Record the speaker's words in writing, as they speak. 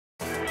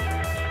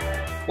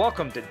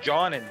Welcome to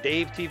John and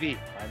Dave TV.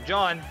 I'm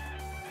John.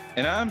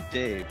 And I'm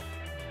Dave.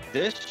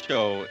 This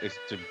show is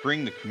to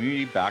bring the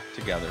community back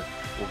together.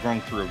 We're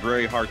going through a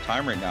very hard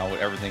time right now with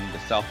everything, the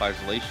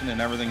self-isolation and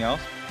everything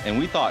else. And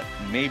we thought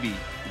maybe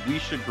we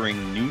should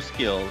bring new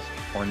skills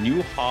or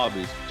new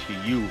hobbies to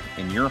you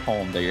in your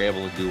home that you're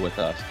able to do with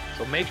us.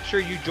 So make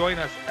sure you join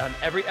us on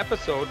every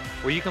episode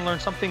where you can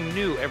learn something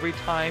new every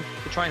time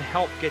to try and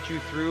help get you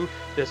through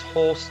this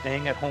whole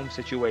staying at home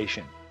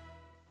situation.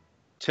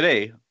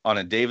 Today on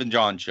a Dave and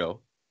John show.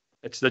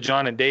 It's the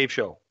John and Dave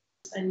show.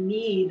 A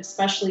need,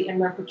 especially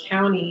in Renfrew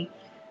County,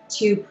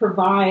 to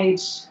provide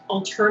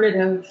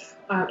alternative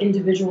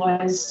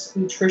individualized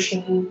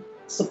nutrition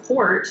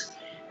support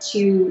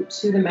to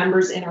the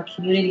members in our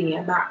community,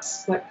 and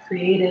that's what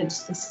created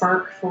the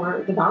spark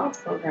for the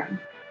Balance program.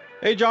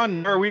 Hey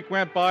John, our week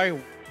went by.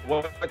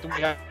 What do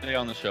we have today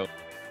on the show?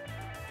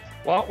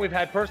 Well, we've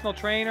had personal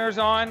trainers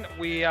on.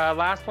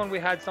 Last one we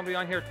had somebody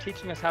on here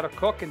teaching us how to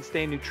cook and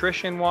stay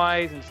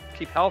nutrition-wise and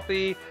keep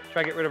healthy,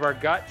 try to get rid of our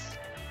guts.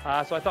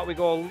 So I thought we'd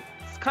go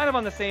kind of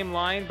on the same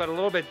line, but a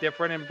little bit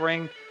different, and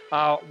bring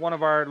one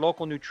of our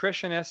local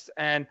nutritionists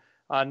and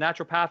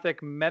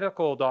naturopathic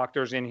medical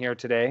doctors in here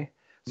today.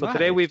 So Nice.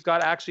 Today we've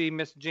got actually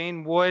Miss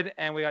Jane Wood,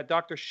 and we got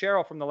Dr.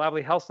 Cheryl from the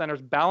Lavallee Health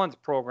Center's Balance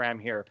program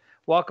here.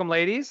 Welcome,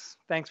 ladies.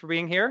 Thanks for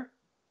being here.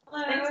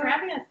 Hello. Thanks for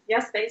having us.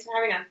 Yes, thanks for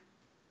having us.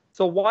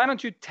 So why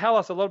don't you tell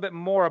us a little bit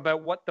more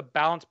about what the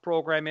Balance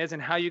program is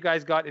and how you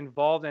guys got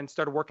involved and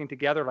started working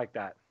together like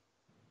that?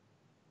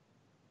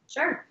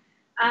 Sure.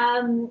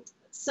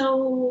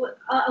 So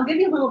I'll give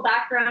you a little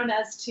background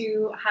as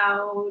to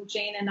how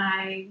Jane and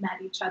I met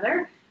each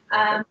other.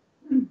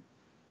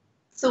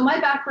 So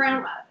my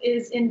background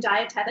is in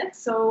dietetics.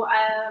 So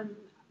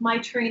my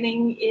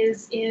training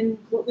is in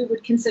what we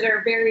would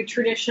consider very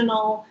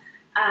traditional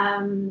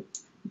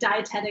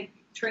dietetic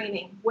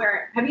training.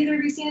 Have either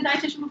of you seen a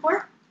dietitian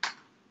before?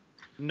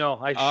 No,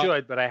 I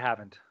should, but I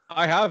haven't.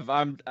 I have.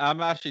 I'm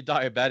actually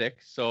diabetic,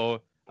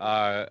 so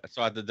at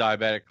the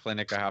diabetic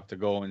clinic I have to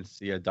go and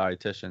see a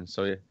dietitian.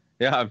 So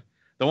yeah,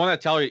 the one that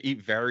tell you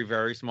eat very,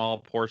 very small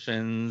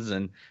portions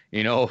and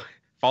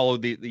follow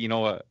the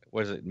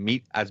what is it,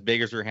 meat as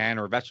big as your hand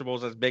or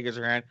vegetables as big as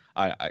your hand.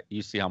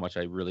 You see how much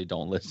I really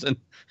don't listen.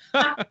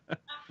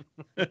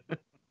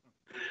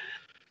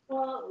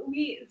 Well,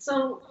 we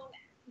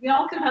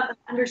all can have an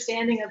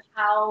understanding of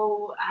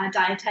how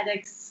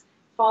dietetics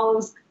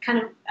follows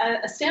kind of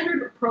a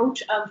standard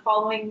approach of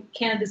following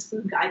Canada's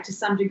food guide to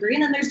some degree,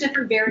 and then there's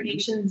different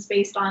variations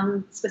based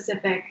on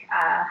specific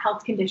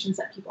health conditions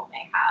that people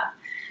may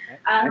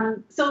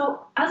have.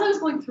 So as I was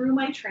going through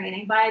my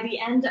training, by the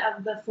end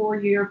of the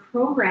 4-year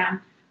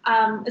program,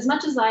 as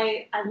much as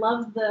I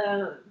loved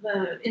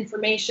the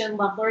information,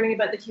 loved learning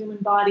about the human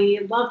body,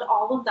 loved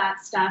all of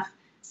that stuff,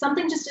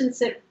 something just didn't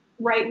sit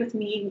right with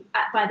me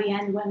by the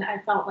end when I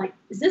felt like,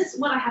 is this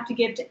what I have to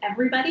give to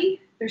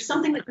everybody? There's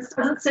something that just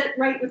doesn't sit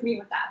right with me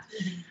with that.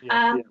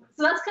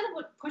 So that's kind of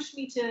what pushed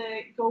me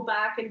to go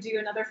back and do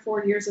another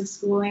 4 years of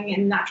schooling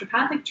in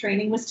naturopathic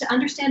training, was to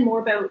understand more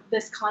about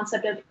this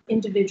concept of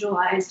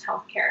individualized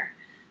healthcare.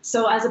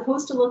 So as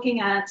opposed to looking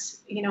at,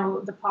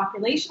 the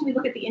population, we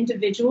look at the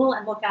individual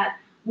and look at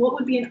what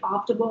would be an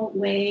optimal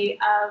way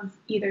of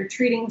either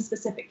treating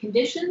specific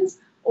conditions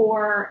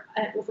or,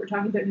 if we're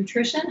talking about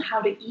nutrition,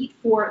 how to eat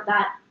for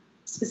that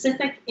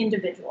specific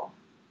individual.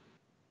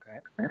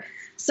 Okay.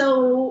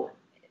 So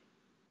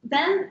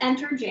then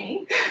enter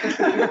Jane.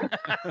 Yeah.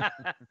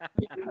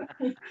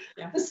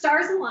 The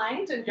stars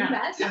aligned and we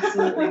met.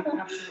 Absolutely.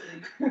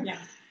 Yeah.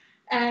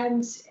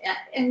 And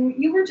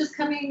you were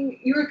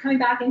coming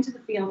back into the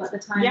field at the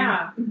time.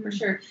 Yeah, Mhm. for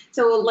sure.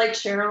 So like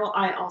Cheryl,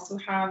 I also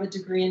have a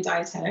degree in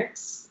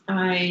dietetics.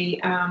 I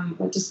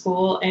went to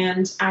school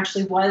and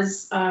actually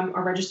was a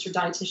registered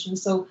dietitian.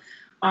 So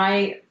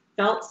I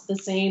felt the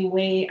same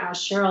way as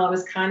Cheryl. I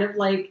was kind of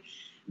like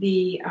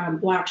the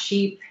black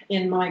sheep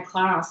in my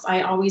class.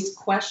 I always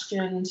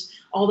questioned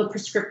all the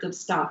prescriptive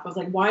stuff. I was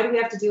like, why do we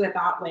have to do it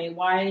that way?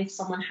 Why, if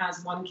someone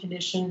has one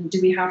condition, do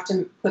we have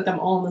to put them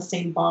all in the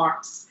same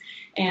box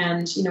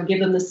and, give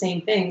them the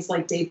same things?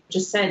 Like Dave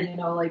just said,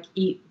 like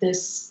eat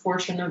this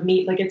portion of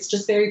meat. Like it's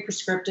just very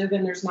prescriptive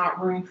and there's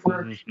not room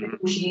for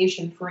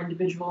negotiation for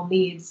individual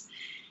needs.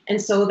 And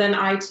so then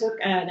I took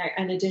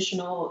an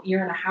additional 1.5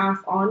 years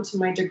onto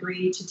my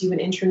degree to do an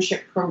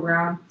internship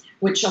program,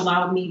 which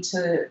allowed me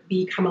to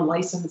become a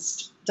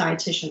licensed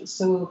dietitian.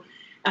 So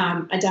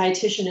a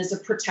dietitian is a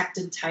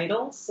protected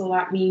title. So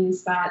that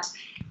means that,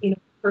 a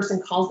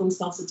person calls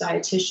themselves a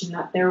dietitian,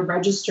 that they're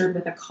registered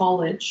with a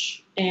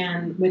college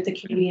and with the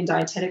Canadian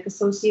Dietetic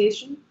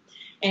Association.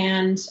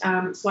 And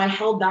so I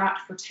held that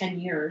for 10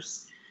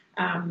 years.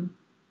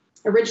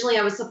 Originally,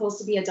 I was supposed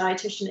to be a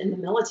dietitian in the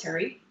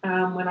military.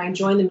 When I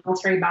joined the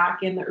military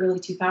back in the early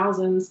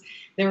 2000s,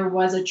 there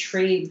was a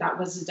trade that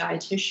was a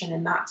dietitian,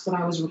 and that's what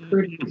I was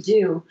recruited to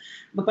do.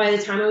 But by the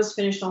time I was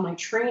finished all my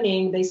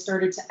training, they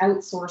started to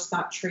outsource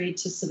that trade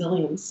to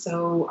civilians.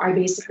 So I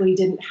basically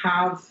didn't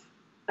have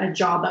a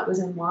job that was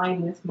in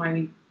line with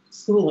my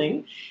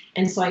schooling.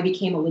 And so I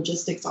became a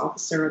logistics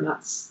officer, and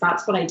that's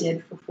what I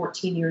did for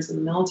 14 years in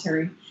the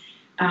military.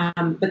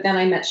 But then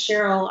I met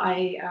Cheryl.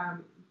 I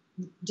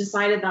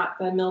decided that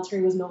the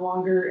military was no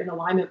longer in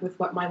alignment with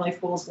what my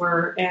life goals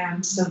were,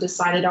 and so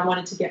decided I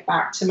wanted to get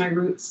back to my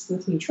roots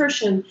with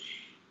nutrition.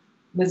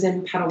 Was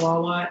in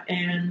Petawawa,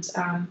 and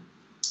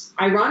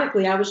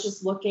ironically, I was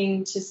just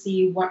looking to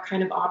see what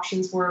kind of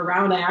options were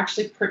around. I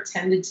actually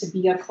pretended to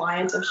be a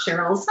client of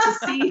Cheryl's to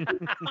see.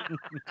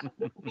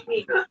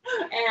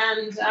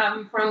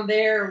 And from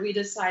there, we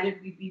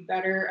decided we'd be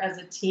better as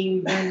a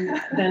team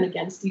than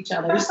against each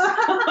other. So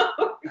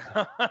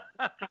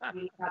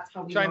that's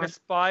how we Trying to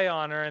spy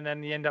on her, and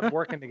then you end up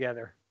working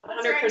together.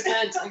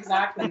 100%,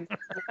 exactly.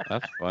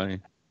 That's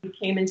funny. We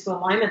came into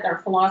alignment. Our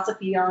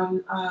philosophy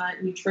on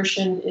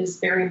nutrition is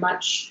very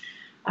much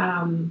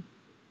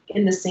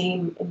in the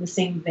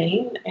same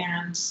vein,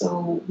 and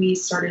so we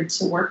started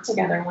to work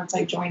together once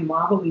I joined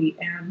Lavallee.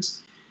 And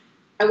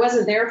I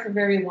wasn't there for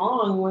very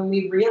long when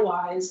we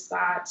realized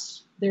that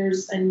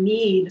there's a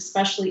need,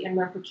 especially in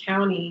Renfrew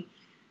County,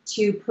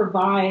 to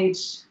provide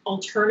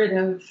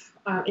alternative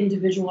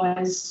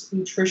individualized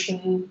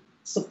nutrition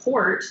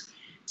support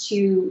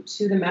to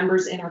the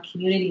members in our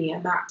community,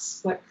 and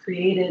that's what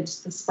created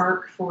the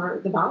spark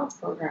for the Balance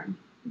program.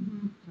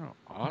 Mm-hmm. Oh,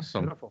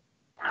 awesome. Beautiful.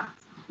 Yeah.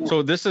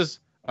 So this is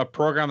a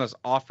program that's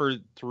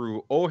offered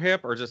through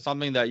OHIP, or is it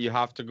something that you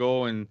have to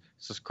go and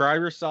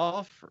subscribe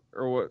yourself,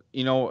 or what?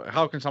 You know,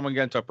 how can someone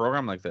get into a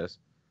program like this?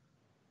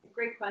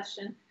 Great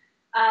question.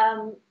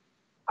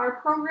 Our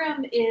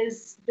program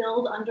is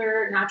billed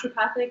under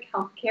naturopathic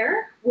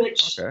healthcare,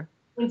 which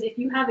means if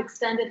you have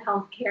extended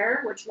health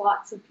care, which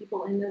lots of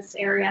people in this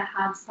area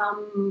have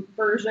some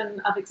version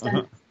of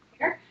extended health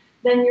care,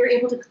 then you're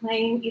able to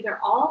claim either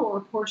all or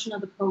a portion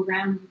of the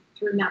program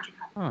through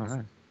naturopathic. Oh,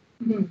 nice.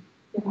 Mm-hmm.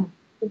 Yeah.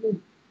 Mm-hmm.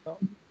 Oh,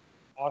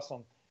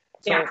 awesome.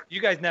 So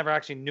you guys never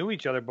actually knew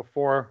each other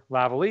before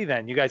Lavallee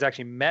then? You guys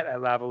actually met at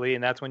Lavallee,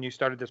 and that's when you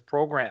started this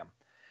program.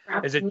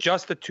 Absolutely. Is it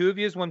just the two of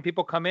you when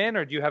people come in,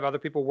 or do you have other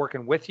people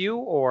working with you,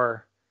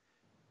 or?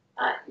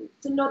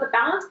 So no, the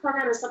Balance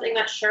program is something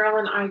that Cheryl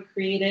and I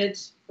created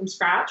from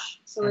scratch.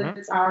 So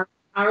it's our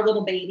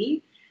little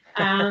baby.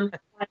 But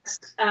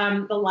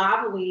the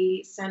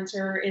Lavallee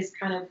Center is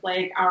kind of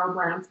like our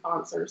brand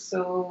sponsor.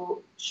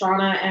 So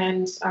Shauna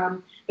and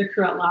the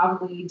crew at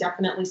Lavallee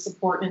definitely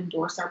support and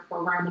endorse our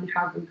program and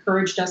have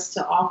encouraged us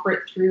to offer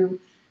it through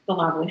the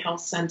Lavallee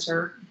Health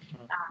Center.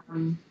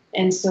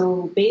 And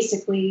so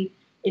basically,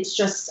 it's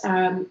just,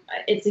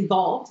 it's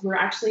evolved. We're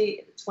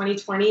actually,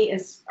 2020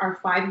 is our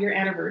 5-year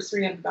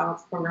anniversary of the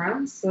Balance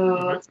program.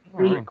 So it's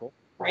really cool.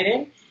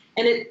 exciting.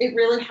 And it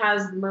really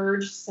has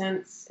merged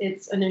since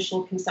its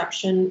initial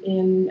conception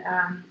in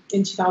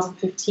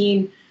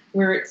 2015,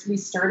 where we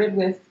started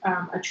with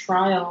a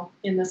trial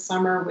in the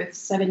summer with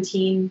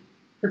 17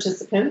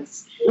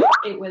 participants.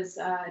 It was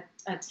a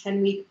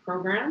 10-week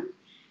program.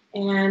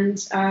 And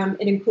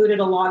it included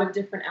a lot of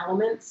different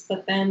elements,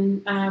 but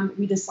then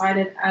we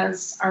decided,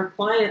 as our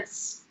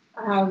clients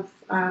have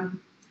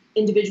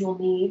individual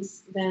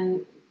needs,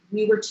 then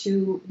we were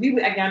too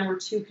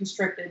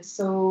constricted.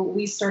 So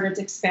we started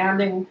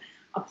expanding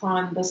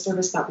upon the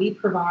service that we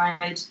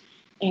provide,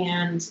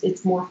 and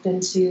it's morphed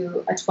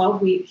into a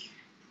 12-week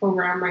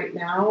program right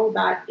now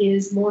that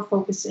is more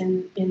focused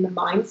in the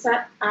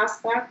mindset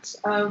aspect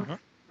of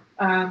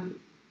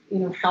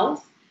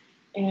health.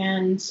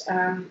 And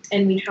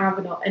we have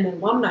an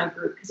alumni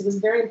group, because it was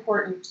very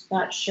important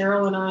that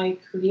Cheryl and I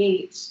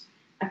create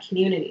a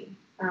community.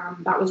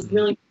 That was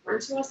really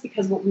important to us,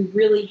 because what we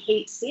really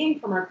hate seeing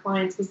from our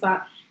clients was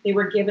that they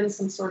were given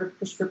some sort of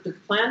prescriptive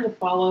plan to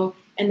follow,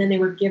 and then they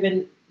were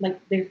given,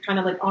 they're kind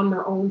of on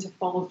their own to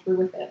follow through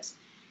with it.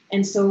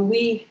 And so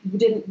we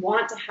didn't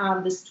want to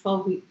have this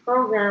 12-week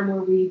program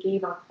where we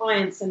gave our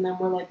clients and then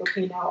we're like,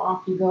 okay, now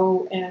off you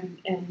go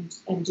and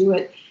do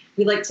it.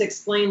 We like to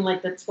explain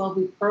the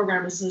 12-week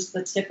program is just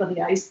the tip of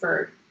the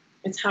iceberg.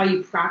 It's how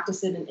you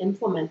practice it and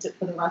implement it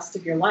for the rest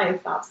of your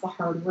life. That's the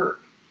hard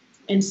work.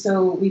 And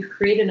so we've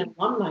created an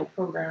alumni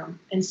program.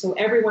 And so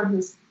everyone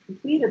who's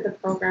completed the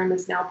program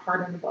is now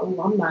part of the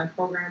alumni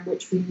program,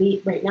 which we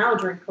meet right now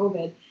during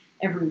COVID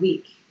every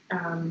week.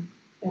 And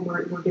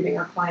we're giving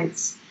our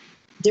clients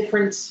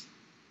different,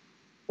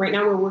 right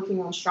now we're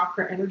working on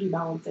chakra energy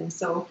balancing.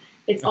 So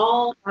it's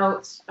all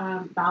about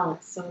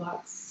balance.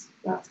 So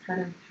that's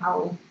kind of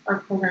how our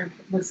program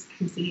was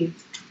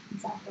conceived.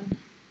 Exactly.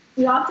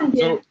 We often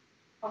give,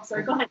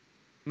 sorry, go ahead.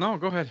 No,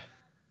 go ahead.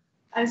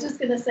 I was just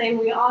going to say,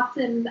 we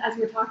often, as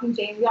we're talking,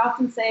 Jane, we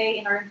often say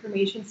in our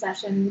information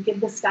session, we give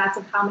the stats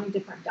of how many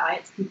different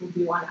diets people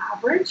do on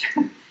average.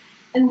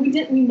 And we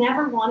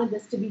never wanted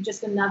this to be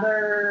just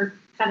another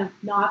kind of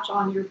notch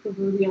on your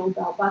proverbial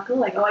belt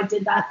buckle. I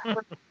did that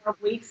for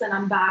 12 weeks and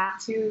I'm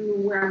back to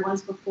where I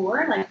was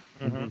before.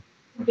 The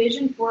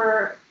vision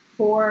for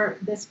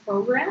this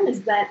program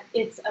is that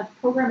it's a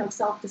program of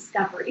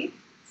self-discovery,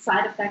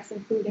 side effects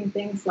including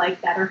things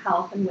like better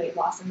health and weight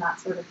loss and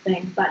that sort of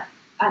thing. But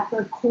at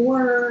the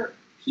core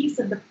piece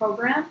of the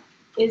program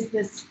is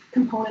this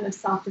component of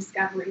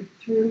self-discovery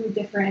through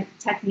different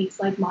techniques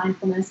like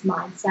mindfulness,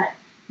 mindset,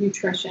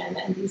 nutrition,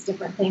 and these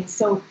different things.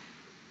 So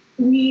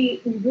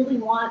we really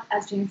want,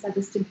 as Jane said,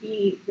 this to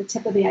be the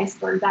tip of the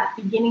iceberg, that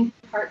beginning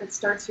part that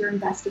starts your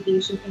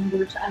investigation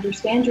inward to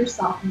understand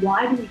yourself.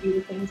 Why do we do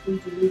the things we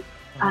do?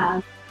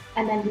 And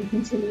then we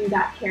continue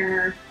that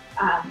care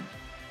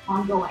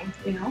ongoing,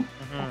 you know?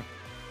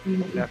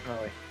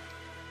 Definitely.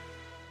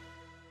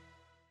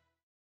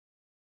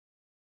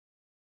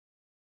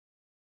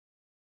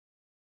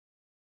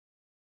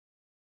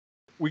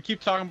 We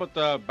keep talking about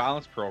the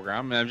balance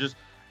program, and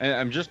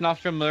I'm just not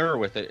familiar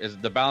with it. Is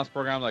the balance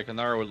program like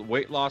another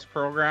weight loss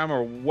program,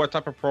 or what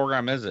type of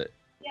program is it?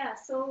 Yeah,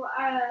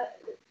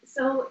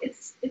 so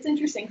it's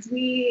interesting because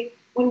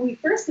when we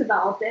first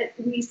developed it,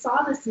 we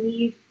saw this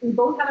need. We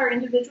both had our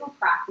individual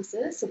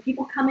practices, so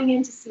people coming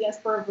in to see us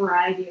for a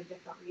variety of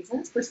different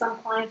reasons. For some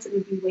clients, it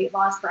would be weight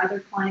loss. For other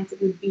clients,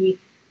 it would be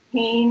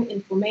pain,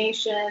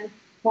 inflammation,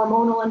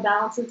 hormonal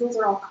imbalances. Those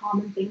are all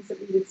common things that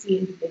we would see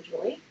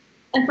individually.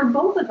 And for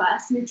both of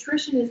us,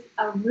 nutrition is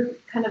a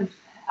root kind of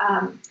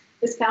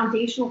this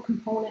foundational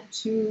component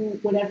to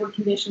whatever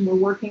condition we're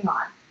working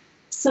on.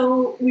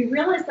 So we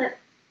realized that,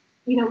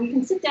 you know, we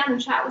can sit down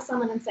and chat with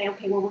someone and say,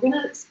 okay, well, we're going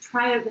to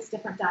try out this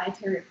different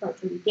dietary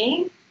approach. Are we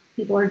game?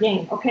 People are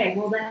game. Okay,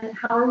 well then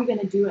how are we going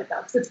to do it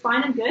though? Because it's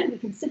fine and good. We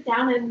can sit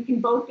down and we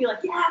can both be like,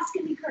 yeah, it's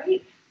going to be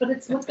great. But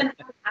it's what's going to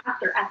happen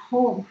after at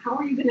home. How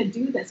are you going to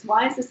do this?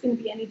 Why is this going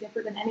to be any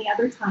different than any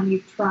other time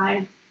you've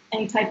tried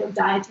any type of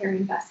dietary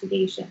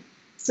investigation?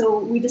 So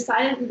we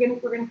decided we're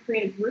going to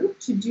create a group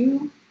to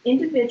do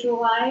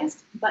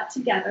individualized but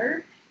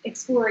together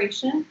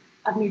exploration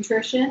of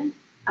nutrition,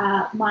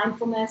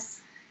 mindfulness,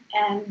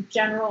 and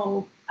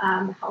general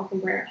health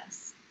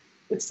awareness,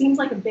 which seems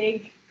like a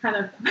big kind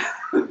of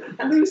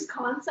loose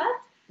concept.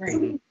 Right. So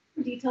we can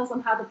give details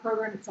on how the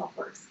program itself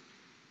works.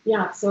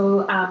 Yeah,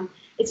 so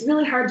it's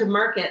really hard to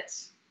market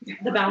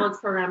the balance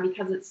program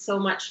because it's so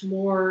much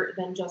more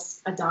than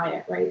just a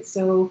diet, right?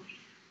 So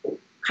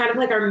kind of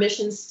like our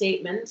mission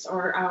statement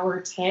or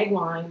our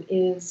tagline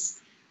is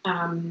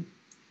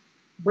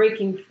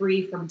breaking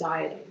free from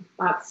dieting.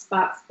 That's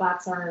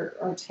our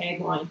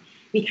tagline,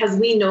 because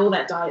we know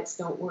that diets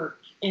don't work,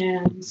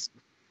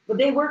 but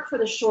they work for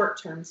the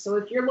short term. So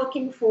if you're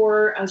looking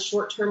for a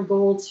short-term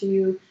goal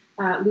to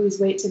lose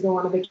weight to go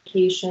on a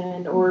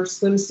vacation or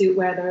swimsuit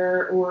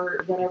weather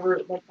or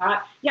whatever like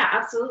that, yeah,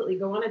 absolutely,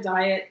 go on a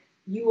diet.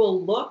 You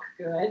will look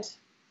good,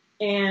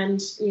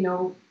 and you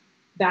know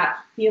that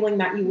feeling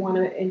that you want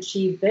to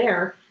achieve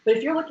there. But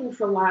if you're looking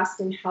for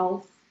lasting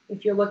health,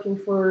 if you're looking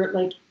for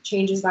like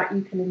changes that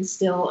you can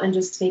instill and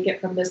just take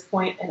it from this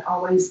point and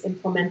always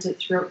implement it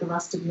throughout the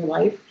rest of your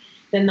life,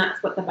 then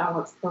that's what the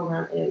balance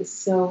program is.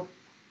 So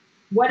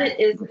what it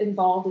is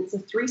involved, it's a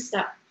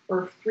 3-step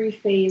or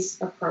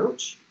 3-phase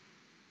approach.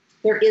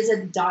 There is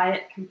a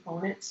diet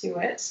component to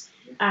it,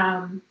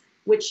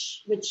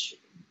 which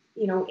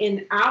you know,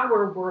 in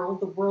our world,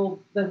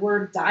 the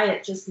word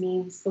diet just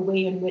means the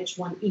way in which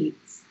one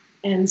eats.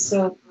 And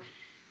so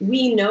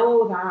we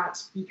know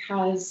that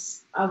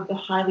because of the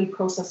highly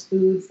processed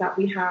foods that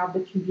we have, the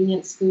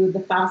convenience food,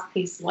 the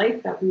fast-paced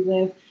life that we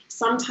live,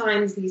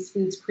 sometimes these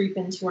foods creep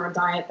into our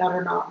diet that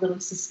are not really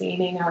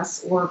sustaining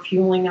us or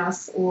fueling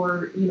us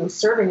or, you know,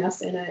 serving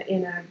us in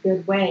a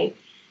good way.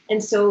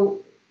 And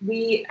so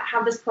we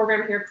have this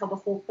program here called the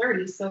Whole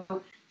 30. So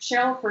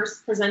Cheryl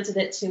first presented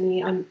it to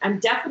me. I'm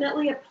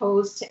definitely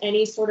opposed to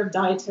any sort of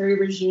dietary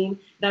regime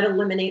that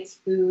eliminates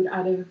food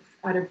out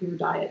of your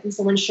diet. And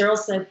so when Cheryl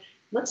said,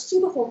 let's do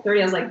the Whole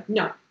 30, I was like,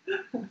 no.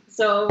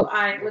 So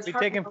I was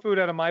taking food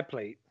out of my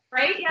plate.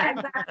 Right? Yeah,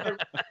 exactly.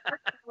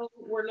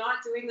 We're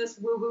not doing this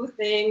woo-woo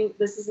thing.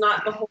 This is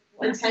not the whole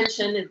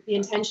intention. The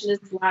intention is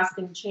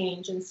lasting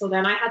change. And so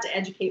then I had to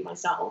educate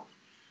myself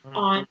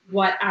on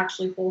what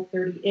actually Whole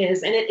 30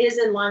 is. And it is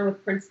in line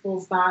with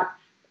principles that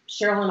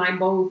Cheryl and I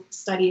both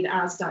studied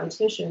as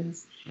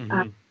dietitians.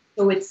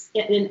 So it's,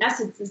 in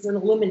essence, is an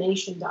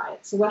elimination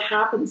diet. So what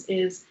happens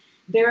is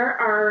there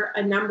are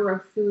a number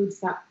of foods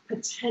that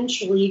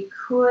potentially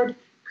could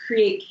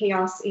create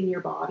chaos in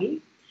your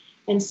body.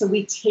 And so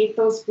we take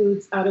those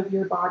foods out of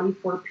your body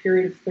for a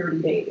period of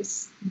 30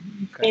 days.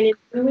 Okay. And in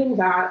doing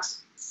that,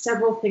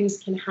 several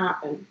things can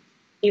happen.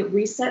 It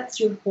resets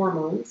your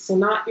hormones, so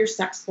not your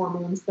sex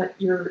hormones, but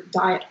your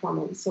diet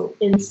hormones. So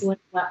insulin,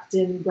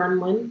 leptin,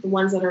 ghrelin, the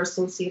ones that are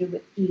associated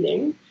with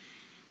eating.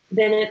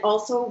 Then it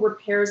also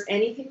repairs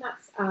anything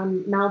that's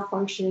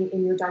malfunctioning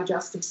in your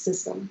digestive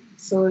system.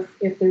 So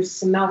if there's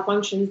some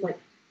malfunctions like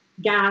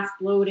gas,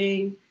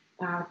 bloating,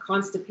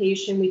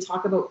 constipation, we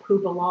talk about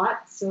poop a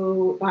lot.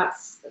 So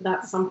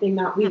that's something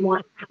that we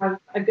want to have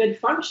a good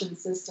function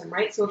system,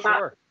 right? So if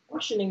that's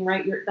functioning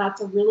right, that's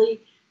a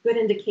really good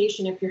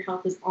indication if your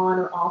health is on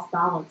or off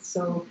balance.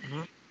 So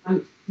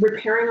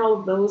repairing all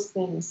of those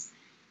things.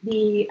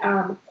 The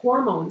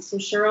hormones. So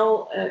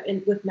Cheryl,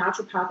 with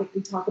naturopathic,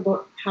 we talk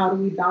about how do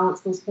we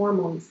balance those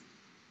hormones.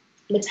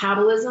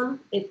 Metabolism,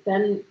 it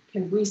then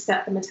can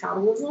reset the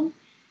metabolism.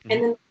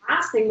 And then the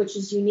last thing, which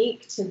is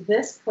unique to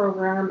this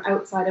program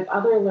outside of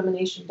other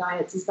elimination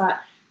diets, is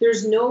that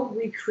there's no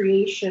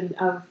recreation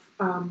of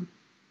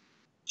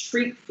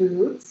treat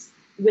foods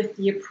with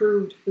the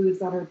approved foods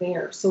that are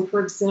there. So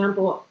for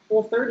example,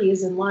 Whole30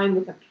 is in line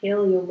with a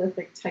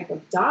Paleolithic type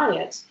of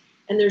diet,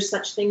 and there's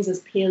such things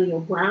as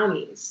paleo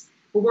brownies.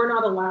 But we're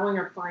not allowing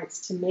our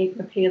clients to make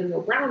the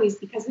paleo brownies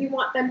because we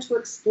want them to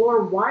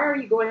explore, why are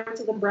you going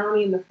to the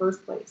brownie in the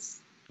first place?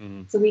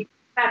 Mm-hmm. So we take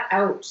that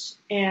out,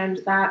 and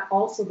that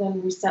also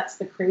then resets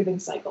the craving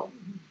cycle.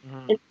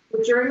 Mm-hmm. And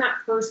so during that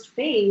first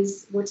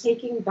phase, we're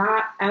taking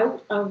that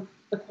out of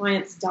the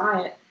client's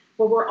diet,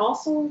 but we're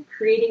also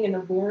creating an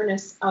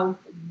awareness of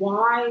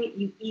why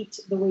you eat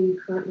the way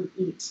you currently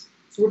eat.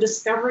 So we're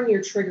discovering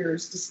your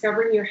triggers,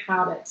 discovering your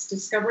habits,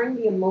 discovering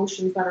the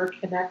emotions that are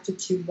connected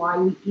to why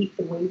we eat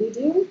the way we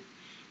do,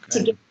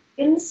 to get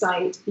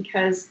insight,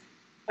 because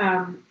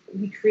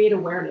we create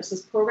awareness.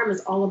 This program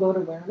is all about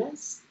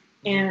awareness.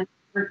 And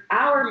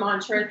our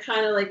mantra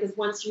kind of like is,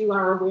 once you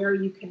are aware,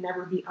 you can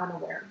never be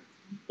unaware.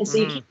 And so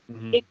you keep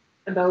thinking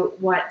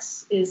about what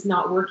is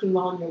not working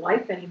well in your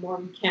life anymore.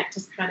 You can't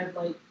just kind of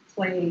like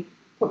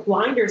put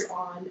blinders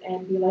on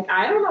and be like,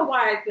 I don't know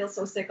why I feel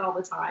so sick all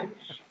the time.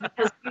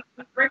 Because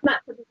you bring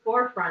that to the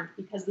forefront,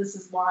 because this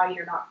is why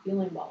you're not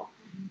feeling well.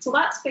 So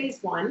that's phase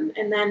one.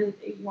 And then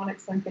you want to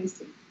explain phase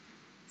two.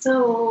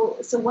 So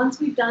once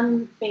we've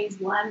done phase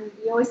one,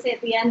 we always say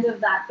at the end of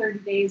that 30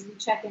 days, we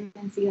check in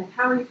and see, like,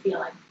 how are you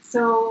feeling?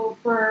 So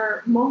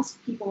for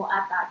most people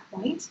at that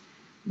point,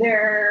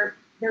 they're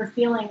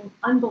feeling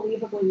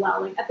unbelievably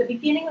well. Like at the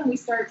beginning, when we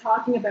started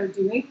talking about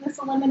doing this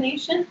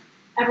elimination,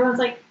 everyone's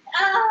like,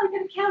 I'm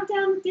going to count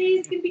down the days,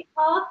 it's going to be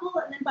awful.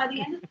 And then by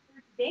the end of the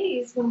 30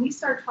 days, when we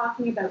start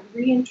talking about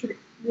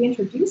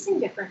reintroducing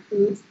different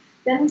foods,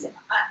 then we say,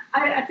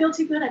 I feel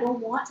too good, I don't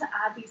want to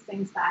add these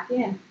things back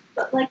in.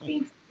 But like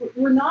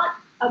we're not,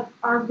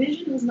 our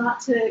vision was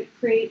not to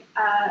create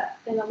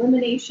an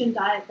elimination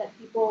diet that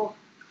people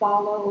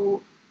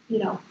follow,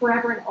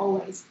 forever and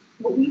always.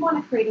 What we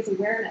want to create is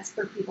awareness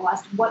for people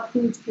as to what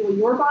foods fuel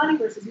your body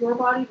versus your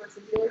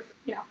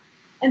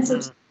and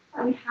so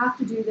we have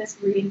to do this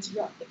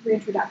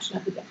reintroduction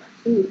of the different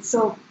foods.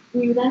 So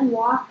we then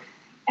walk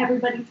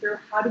everybody through,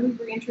 how do we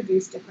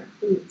reintroduce different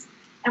foods?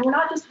 And we're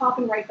not just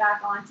hopping right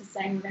back on to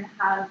saying we're going to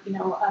have,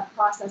 a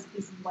processed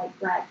piece of white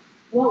bread.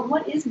 Well,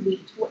 what is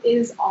wheat? What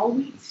is all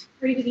wheat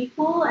created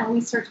equal? And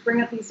we start to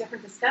bring up these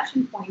different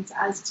discussion points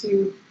as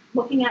to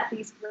looking at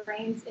these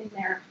grains in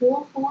their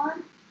whole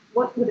form.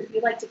 What would it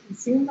be like to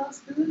consume those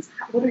foods?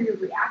 What are your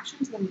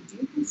reactions when you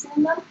do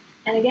consume them?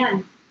 And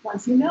again,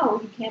 once you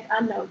know, you can't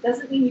unknow.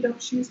 Doesn't mean you don't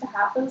choose to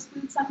have those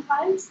foods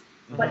sometimes,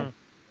 but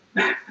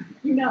right?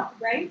 Yeah.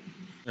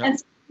 And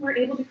so we're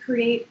able to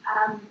create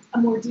a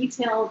more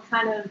detailed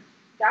kind of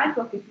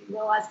guidebook, if you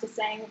will, as to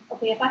saying,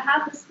 okay, if I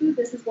have this food,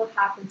 this is what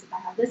happens. If I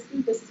have this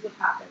food, this is what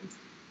happens.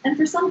 And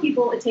for some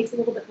people, it takes a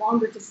little bit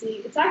longer to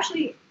see. It's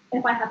actually,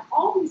 if I have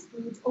all these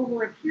foods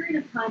over a period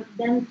of time,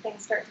 then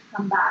things start to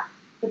come back.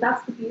 But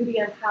that's the beauty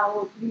of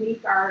how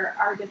unique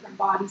our different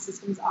body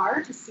systems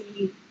are, to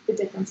see the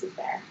differences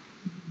there.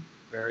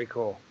 Very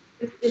cool.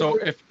 So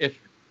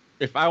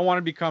if I want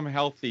to become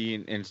healthy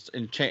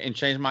and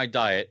change my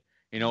diet,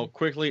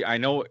 quickly, I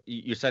know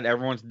you said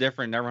everyone's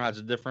different, everyone has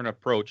a different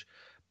approach,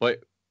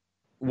 but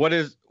what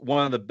is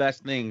one of the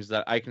best things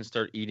that I can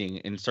start eating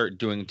and start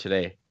doing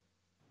today?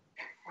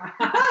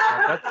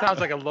 That sounds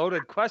like a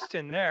loaded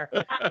question there.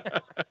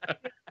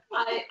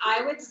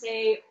 I would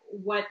say,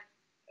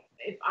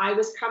 if I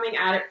was coming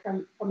at it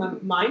from a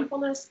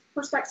mindfulness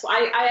perspective, so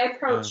I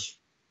approach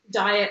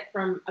diet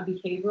from a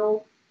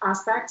behavioral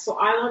aspect. So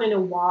I want to know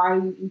why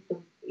you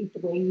eat the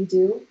way you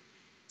do.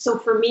 So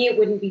for me, it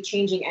wouldn't be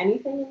changing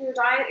anything in your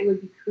diet. It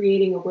would be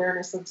creating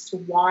awareness as to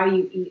why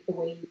you eat the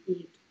way you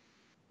eat.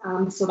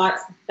 So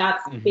that's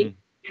basically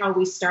how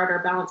we start our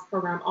balance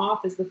program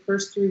off. Is the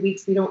first 3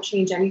 weeks we don't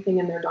change anything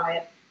in their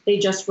diet. They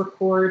just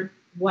record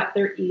what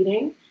they're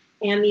eating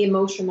and the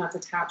emotion that's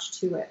attached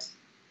to it.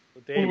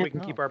 So Dave, we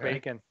can keep our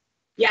bacon.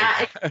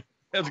 Yeah.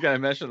 I was going to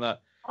mention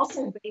that.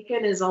 Also,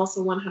 bacon is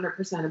also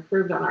 100%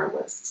 approved on our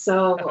list.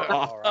 So,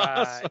 all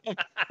right.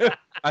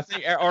 I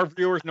think our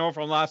viewers know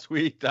from last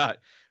week that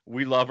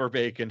we love our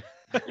bacon.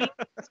 We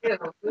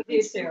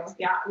do too.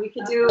 Yeah, we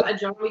could do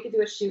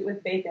a shoot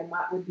with bacon.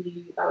 That would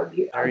be.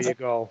 There you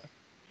go.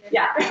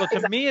 Yeah.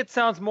 So to me, it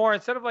sounds more,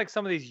 instead of like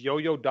some of these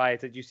yo-yo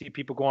diets that you see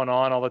people going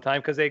on all the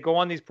time, because they go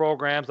on these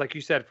programs, like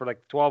you said, for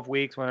like 12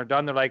 weeks. When they're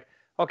done, they're like,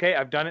 okay,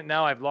 I've done it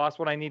now. I've lost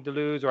what I need to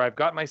lose, or I've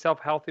got myself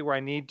healthy where I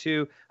need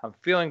to. I'm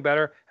feeling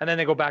better. And then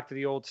they go back to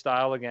the old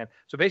style again.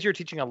 So basically you're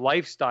teaching a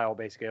lifestyle,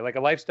 basically, like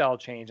a lifestyle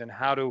change, and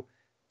how to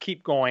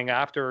keep going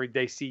after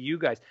they see you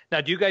guys.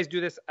 Now, do you guys do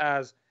this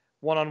as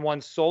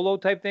one-on-one solo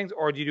type things,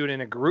 or do you do it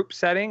in a group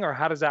setting, or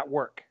how does that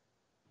work?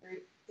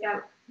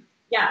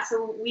 Yeah.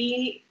 So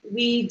we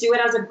do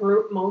it as a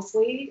group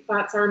mostly.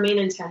 That's our main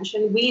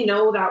intention. We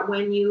know that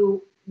when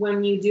you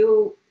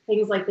do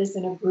things like this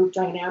in a group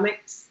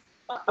dynamics,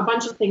 a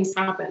bunch of things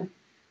happen.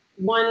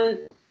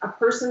 One, a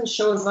person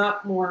shows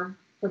up more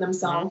for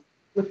themselves.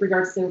 with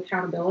regards to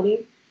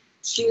accountability.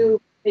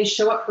 2, they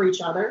show up for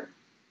each other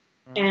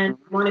and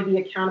want to be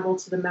accountable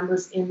to the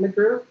members in the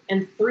group.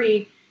 And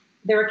 3,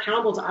 they're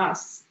accountable to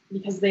us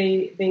because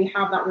they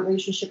have that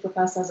relationship with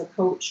us as a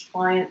coach,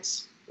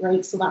 client,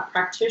 right? So that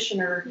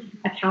practitioner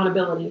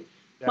accountability.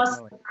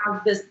 Definitely. Plus, we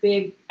have this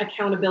big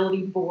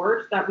accountability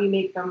board that we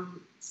make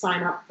them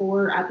sign up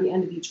for at the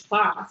end of each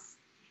class.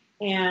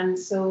 And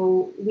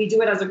so we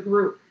do it as a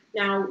group.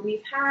 Now,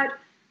 we've had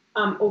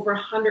over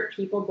 100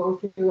 people go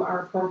through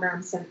our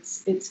program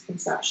since its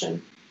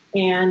conception.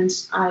 And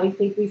I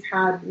think we've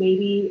had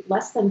maybe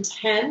less than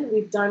 10.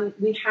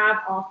 We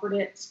have offered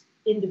it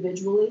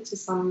individually to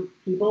some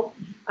people.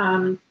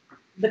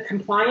 The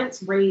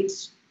compliance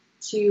rate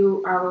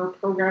to our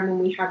program when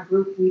we had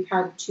group, we've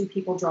had 2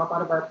 people drop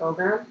out of our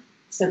program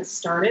since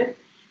started.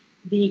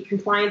 The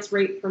compliance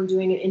rate from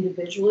doing it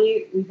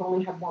individually, we've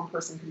only had 1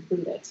 person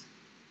complete it.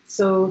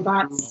 So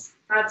that's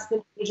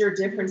the major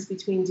difference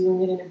between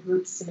doing it in a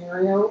group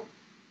scenario.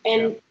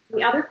 And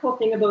the other cool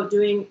thing about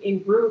doing in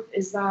group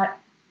is that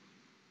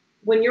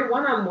when you're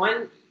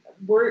one-on-one,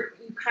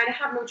 you kind of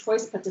have no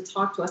choice but to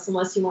talk to us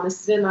unless you want to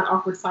sit in that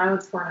awkward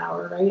silence for an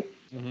hour, right?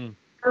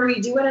 Or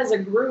we do it as a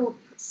group,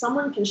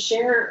 someone can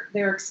share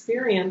their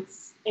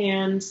experience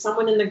and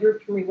someone in the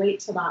group can relate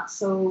to that.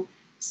 So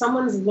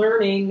someone's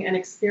learning and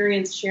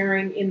experience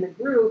sharing in the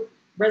group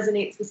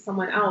resonates with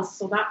someone else.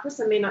 So that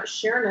person may not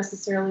share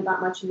necessarily that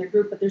much in the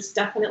group, but there's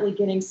definitely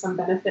getting some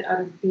benefit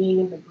out of being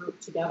in the group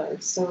together.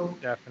 So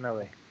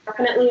definitely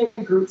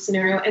a group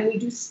scenario. And we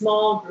do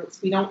small groups.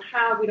 We don't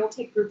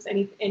take groups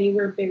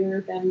anywhere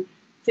bigger than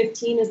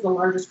 15 is the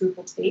largest group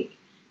we'll take,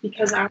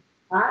 because after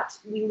that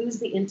we lose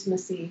the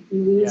intimacy, we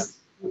lose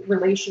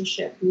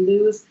relationship, we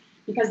lose,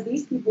 because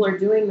these people are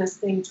doing this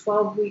thing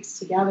 12 weeks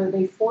together.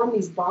 They form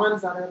these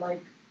bonds that are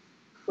like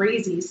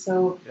crazy.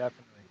 So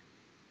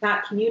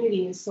that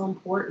community is so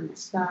important.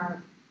 So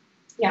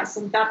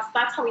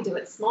that's how we do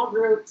it. Small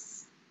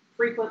groups,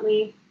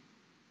 frequently,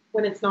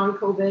 when it's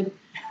non-COVID.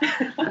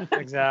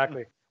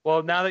 Exactly.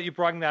 Well, now that you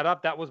brought that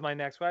up, that was my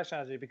next question,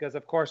 actually, because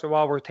of course,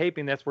 while we're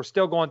taping this, we're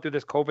still going through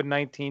this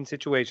COVID-19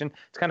 situation.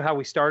 It's kind of how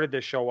we started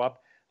this show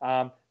up.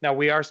 Now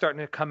we are starting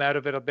to come out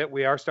of it a bit.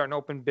 We are starting to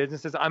open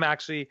businesses. I'm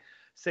actually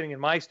sitting in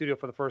my studio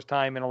for the first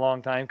time in a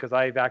long time because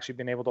I've actually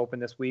been able to open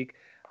this week.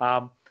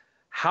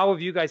 How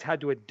have you guys had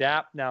to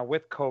adapt now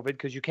with COVID?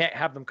 Because you can't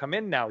have them come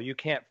in now. You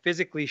can't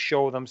physically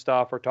show them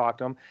stuff or talk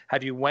to them.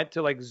 Have you went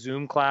to like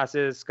Zoom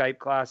classes, Skype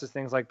classes,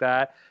 things like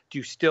that? Do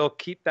you still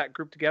keep that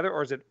group together,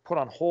 or is it put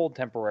on hold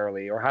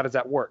temporarily, or how does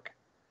that work?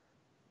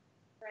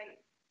 Right.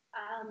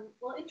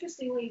 Well,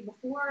 interestingly,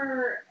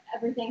 before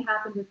everything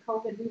happened with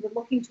COVID, we were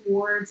looking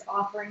towards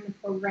offering the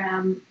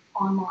program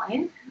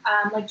online.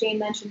 Like Jane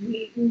mentioned,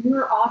 we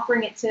were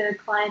offering it to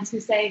clients who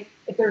say,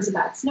 if there's a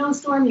bad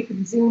snowstorm, you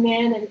can Zoom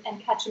in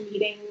and catch a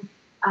meeting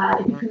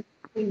if you can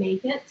actually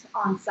make it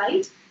on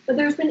site. But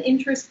there's been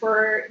interest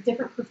for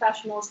different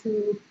professionals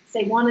who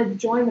say want to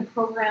join the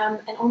program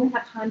and only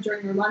have time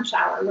during their lunch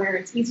hour, where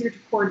it's easier to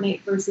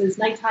coordinate versus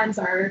night times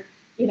are,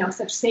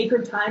 such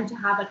sacred time to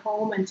have at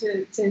home, and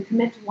to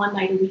commit to one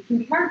night a week can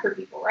be hard for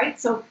people, right?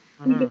 So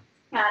we've been looking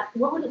at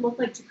what would it look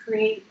like to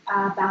create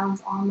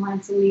balance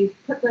online. So we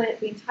put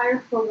the entire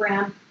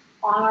program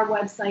on our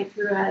website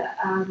through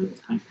a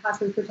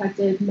password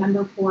protected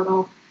member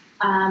portal.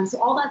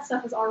 So all that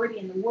stuff is already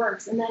in the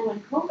works. And then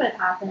when COVID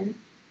happened,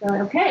 they're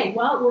like, okay,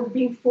 well, we're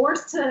being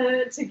forced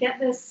to get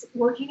this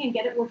working and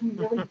get it working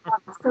really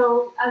fast.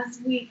 So as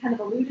we kind of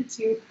alluded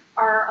to,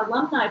 our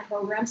alumni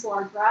program, so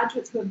our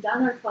graduates who have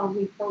done our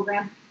 12-week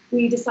program,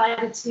 we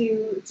decided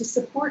to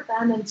support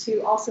them and to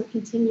also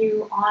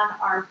continue on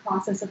our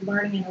process of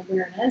learning and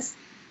awareness.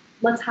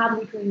 Let's have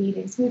weekly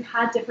meetings. We've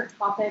had different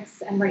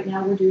topics, and right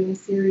now we're doing a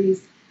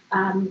series,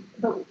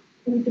 but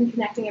we've been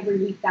connecting every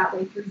week that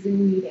way through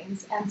Zoom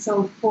meetings. And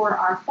so for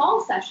our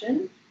fall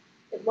session,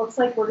 it looks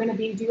like we're going to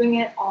be doing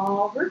it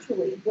all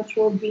virtually, which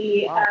will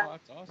be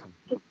that's awesome.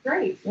 It's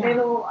great. Yeah.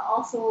 It'll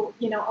also,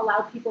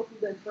 allow people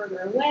who live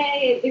further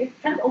away. It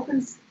kind of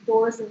opens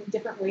doors in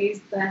different ways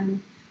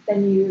than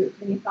you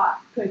thought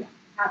could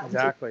happen.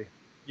 Exactly.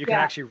 You can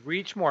actually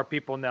reach more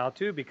people now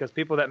too, because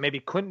people that maybe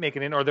couldn't make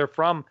it in, or they're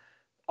from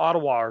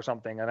Ottawa or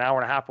something, an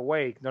hour and a half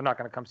away, they're not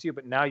going to come see you.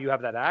 But now you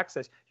have that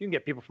access. You can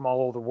get people from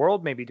all over the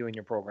world maybe doing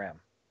your program.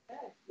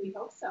 Good. We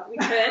hope so. We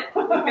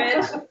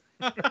could.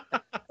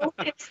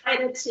 I'm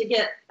excited to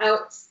get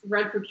out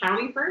Renfrew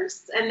County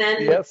first, and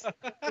then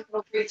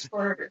we'll reach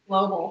for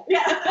global.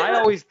 I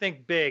always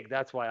think big.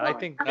 That's why I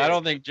think. I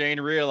don't think Jane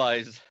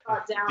realized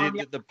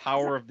the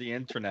power of the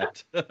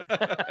internet.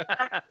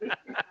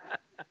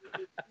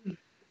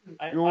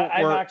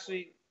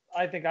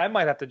 I think I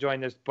might have to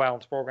join this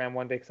balance program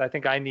one day, because I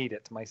think I need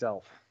it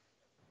myself.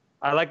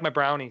 I like my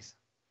brownies.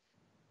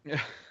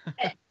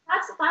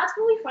 That's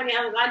really funny.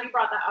 I'm glad you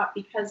brought that up,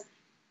 because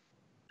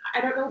I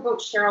don't know about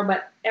Cheryl,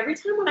 but every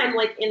time when I'm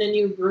like in a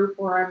new group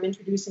or I'm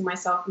introducing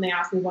myself and they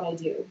ask me what I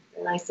do,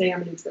 and I say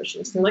I'm a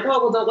nutritionist, they're like,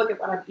 oh, well, don't look at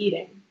what I'm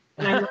eating.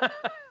 And I'm like,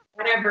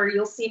 whatever,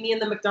 you'll see me in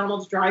the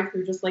McDonald's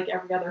drive-thru just like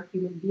every other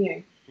human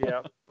being.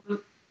 Yeah.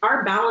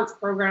 our balance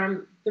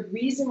program, the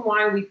reason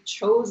why we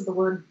chose the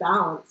word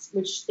balance,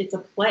 which it's a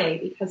play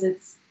because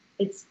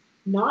it's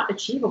not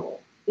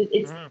achievable.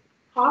 It's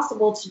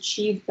possible to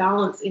achieve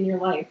balance in your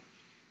life.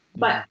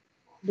 But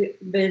the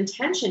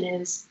intention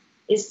is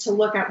to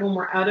look at when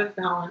we're out of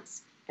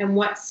balance and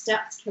what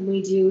steps can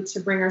we do to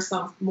bring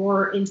ourselves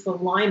more into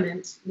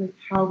alignment with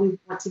how we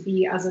want to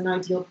be as an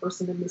ideal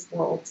person in this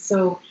world.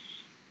 So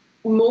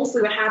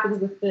mostly what happens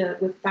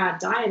with fad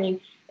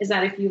dieting is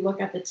that if you look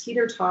at the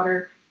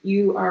teeter-totter,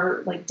 you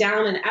are like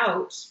down and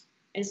out.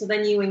 And so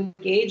then you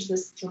engage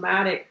this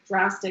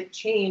drastic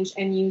change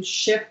and you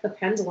shift the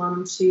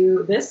pendulum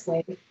to this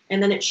way,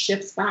 and then it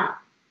shifts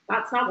back.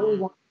 That's not what we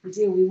want to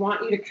do. We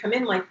want you to come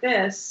in like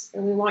this,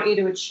 and we want you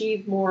to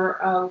achieve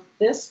more of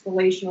this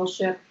relational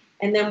shift.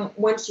 And then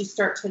once you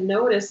start to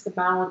notice the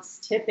balance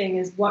tipping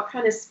is what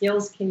kind of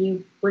skills can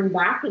you bring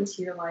back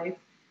into your life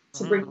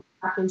to bring you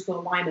back into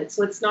alignment.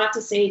 So it's not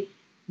to say,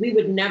 we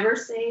would never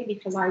say,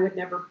 because I would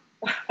never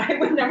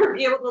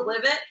be able to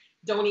live it,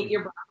 don't eat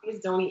your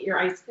brownies, don't eat your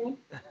ice cream.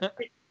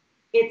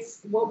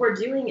 It's what we're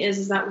doing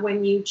is that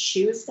when you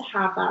choose to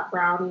have that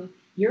brownie,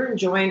 you're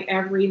enjoying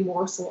every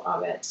morsel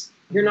of it.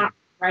 You're not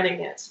regretting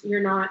it. You're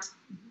not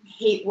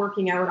hate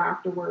working out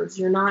afterwards.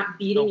 You're not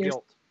beating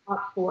yourself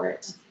up for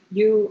it.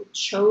 You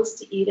chose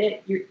to eat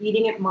it. You're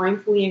eating it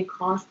mindfully and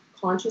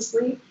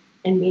consciously.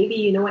 And maybe,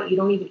 you know what, you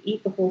don't even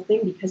eat the whole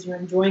thing because you're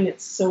enjoying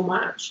it so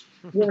much.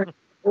 Your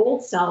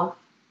old self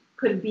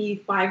could be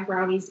 5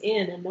 brownies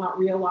in and not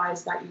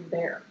realize that you're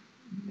there.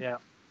 Yeah.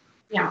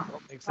 Yeah.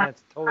 Makes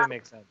sense. Totally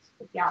makes sense.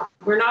 Yeah.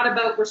 We're not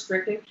about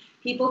restricting.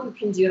 People who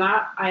can do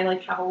that, I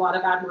have a lot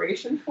of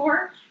admiration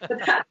for, but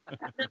that's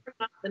never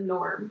not the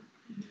norm.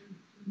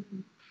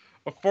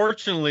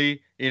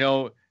 Unfortunately,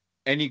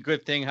 any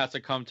good thing has to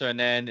come to an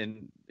end,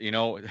 and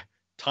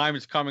time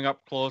is coming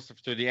up close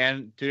to the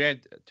end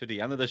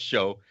of the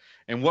show.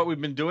 And what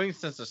we've been doing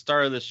since the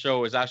start of the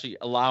show is actually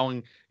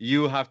allowing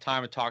you have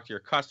time to talk to your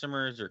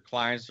customers, your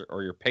clients,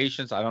 or your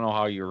patients. I don't know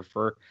how you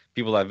refer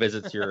people that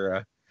visits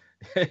your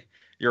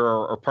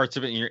or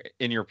participate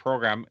in your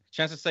program.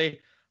 Chance to say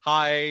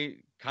hi,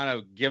 kind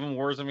of give them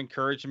words of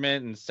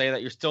encouragement, and say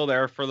that you're still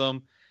there for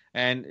them.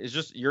 And it's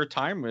just your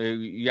time.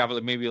 You have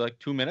maybe like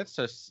 2 minutes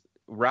to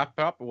wrap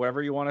up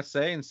whatever you want to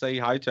say and say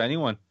hi to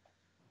anyone.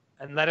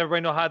 And let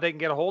everybody know how they can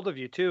get a hold of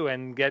you too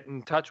and get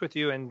in touch with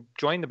you and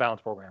join the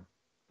Balance program.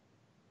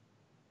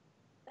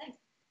 Thanks.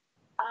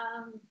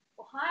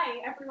 Well, hi,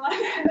 everyone.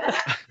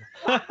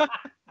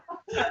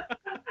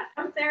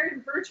 I'm there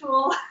in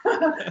virtual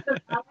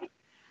Valley.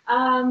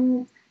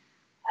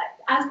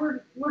 As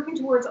we're working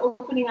towards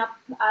opening up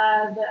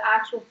the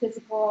actual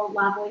physical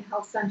Lavallee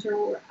Health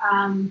Center,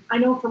 I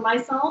know for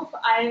myself,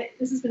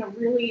 this has been a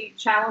really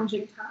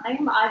challenging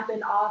time. I've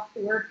been off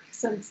work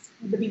since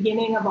the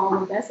beginning of all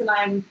of this, and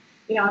I'm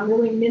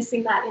really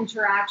missing that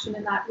interaction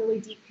and that really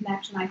deep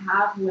connection I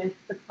have with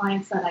the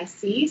clients that I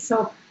see.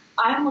 So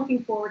I'm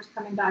looking forward to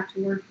coming back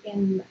to work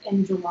in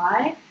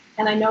July.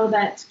 And I know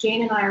that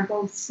Jane and I are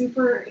both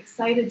super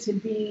excited to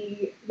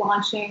be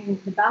launching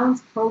the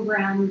Balance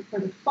program for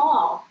the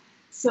fall.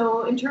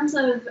 So in terms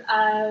of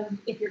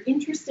if you're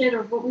interested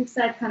or what we've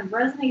said kind of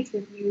resonates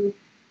with you,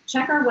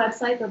 check our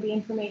website. There'll be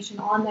information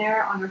on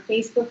there on our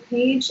Facebook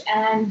page.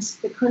 And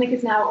the clinic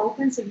is now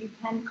open, so you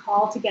can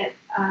call to get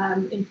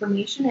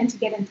information and to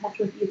get in touch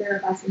with either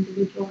of us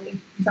individually.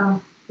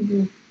 So,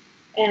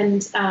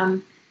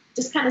 and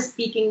just kind of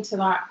speaking to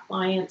that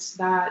client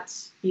that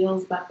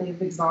feels that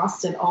they've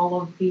exhausted all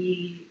of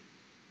the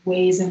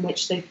ways in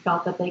which they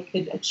felt that they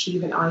could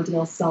achieve an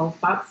ideal self.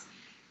 That's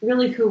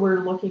really who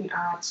we're looking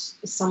at,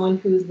 someone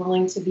who's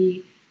willing to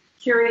be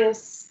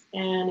curious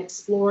and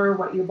explore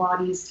what your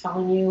body is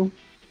telling you,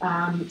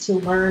 to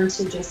learn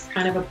to just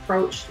kind of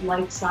approach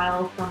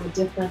lifestyle from a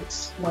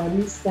different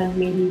lens than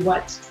maybe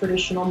what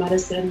traditional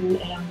medicine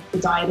and the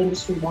diet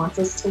industry wants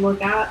us to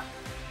look at.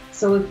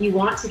 So if you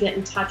want to get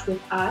in touch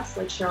with us,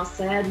 like Cheryl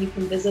said, you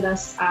can visit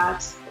us at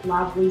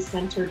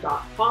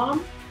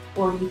lavalleecenter.com,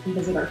 or you can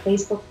visit our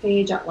Facebook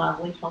page at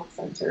Lavallee Health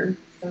Center.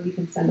 So you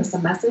can send us a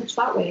message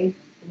that way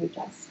and reach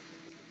us.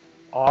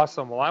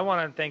 Awesome. Well, I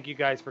want to thank you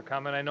guys for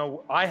coming. I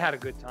know I had a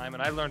good time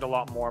and I learned a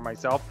lot more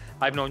myself.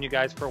 I've known you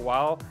guys for a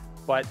while,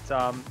 but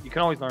you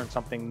can always learn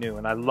something new.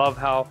 And I love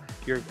how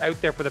you're out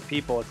there for the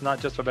people. It's not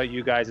just about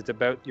you guys. It's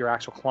about your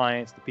actual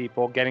clients, the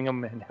people, getting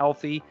them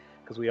healthy,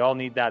 because we all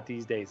need that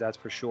these days. That's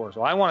for sure.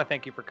 So I want to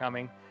thank you for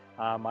coming.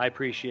 I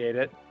appreciate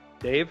it.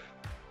 Dave?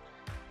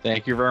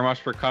 Thank you very much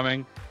for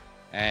coming.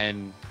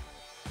 And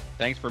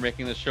thanks for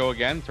making the show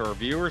again. To our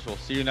viewers, we'll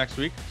see you next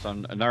week. So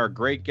another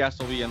great guest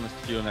will be in the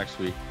studio next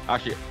week.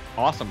 Actually,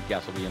 awesome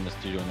guest will be in the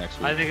studio next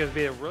week. I think it'll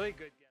be a really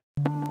good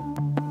guest.